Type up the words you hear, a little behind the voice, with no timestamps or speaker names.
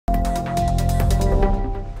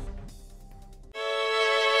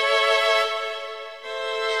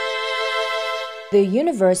The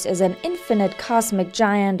universe is an infinite cosmic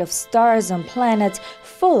giant of stars and planets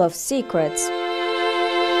full of secrets.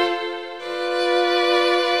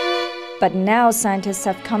 But now scientists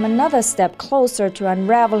have come another step closer to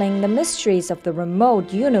unraveling the mysteries of the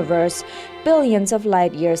remote universe, billions of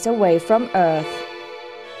light years away from Earth.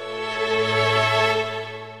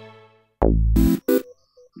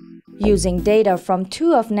 Using data from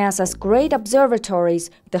two of NASA's great observatories,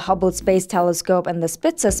 the Hubble Space Telescope and the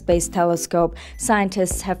Spitzer Space Telescope,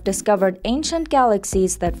 scientists have discovered ancient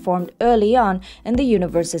galaxies that formed early on in the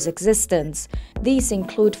universe's existence. These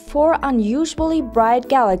include 4 unusually bright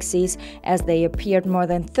galaxies as they appeared more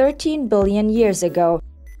than 13 billion years ago.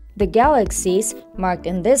 The galaxies, marked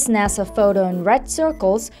in this NASA photo in red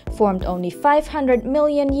circles, formed only 500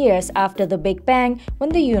 million years after the Big Bang, when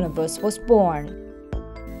the universe was born.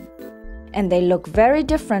 And they look very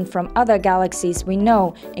different from other galaxies we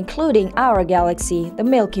know, including our galaxy, the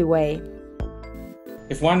Milky Way.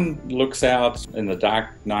 If one looks out in the dark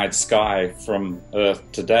night sky from Earth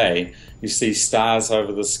today, you see stars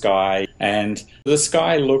over the sky, and the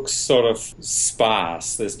sky looks sort of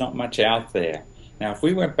sparse. There's not much out there. Now, if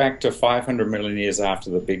we went back to 500 million years after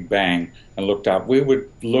the Big Bang and looked up, we would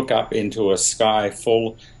look up into a sky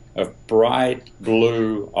full of bright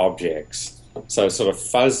blue objects. So sort of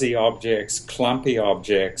fuzzy objects, clumpy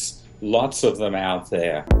objects, lots of them out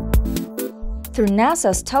there. Through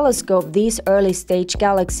NASA's telescope, these early-stage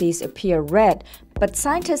galaxies appear red, but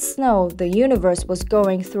scientists know the universe was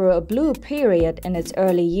going through a blue period in its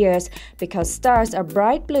early years because stars are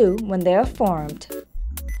bright blue when they are formed.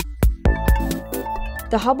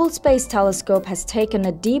 The Hubble Space Telescope has taken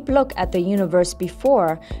a deep look at the universe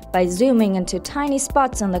before by zooming into tiny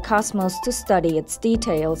spots in the cosmos to study its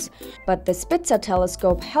details. But the Spitzer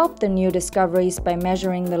telescope helped the new discoveries by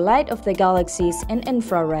measuring the light of the galaxies in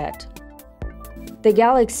infrared. The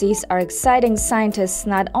galaxies are exciting scientists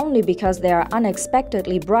not only because they are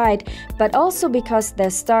unexpectedly bright, but also because their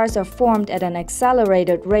stars are formed at an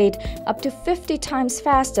accelerated rate up to 50 times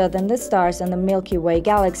faster than the stars in the Milky Way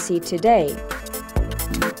galaxy today.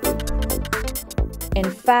 In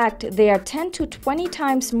fact, they are 10 to 20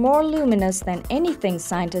 times more luminous than anything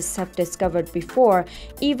scientists have discovered before,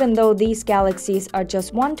 even though these galaxies are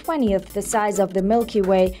just 1/20th the size of the Milky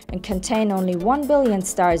Way and contain only 1 billion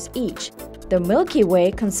stars each. The Milky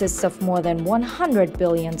Way consists of more than 100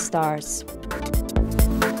 billion stars.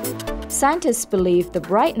 Scientists believe the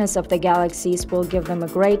brightness of the galaxies will give them a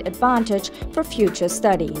great advantage for future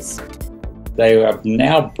studies. They are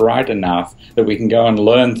now bright enough that we can go and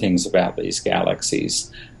learn things about these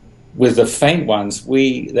galaxies. With the faint ones,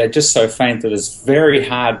 they're just so faint that it's very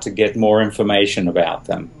hard to get more information about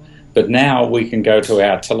them. But now we can go to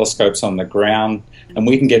our telescopes on the ground and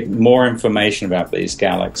we can get more information about these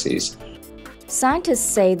galaxies. Scientists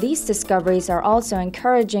say these discoveries are also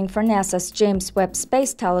encouraging for NASA's James Webb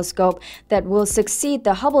Space Telescope that will succeed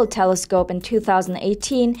the Hubble telescope in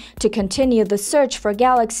 2018 to continue the search for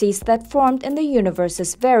galaxies that formed in the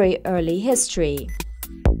universe's very early history.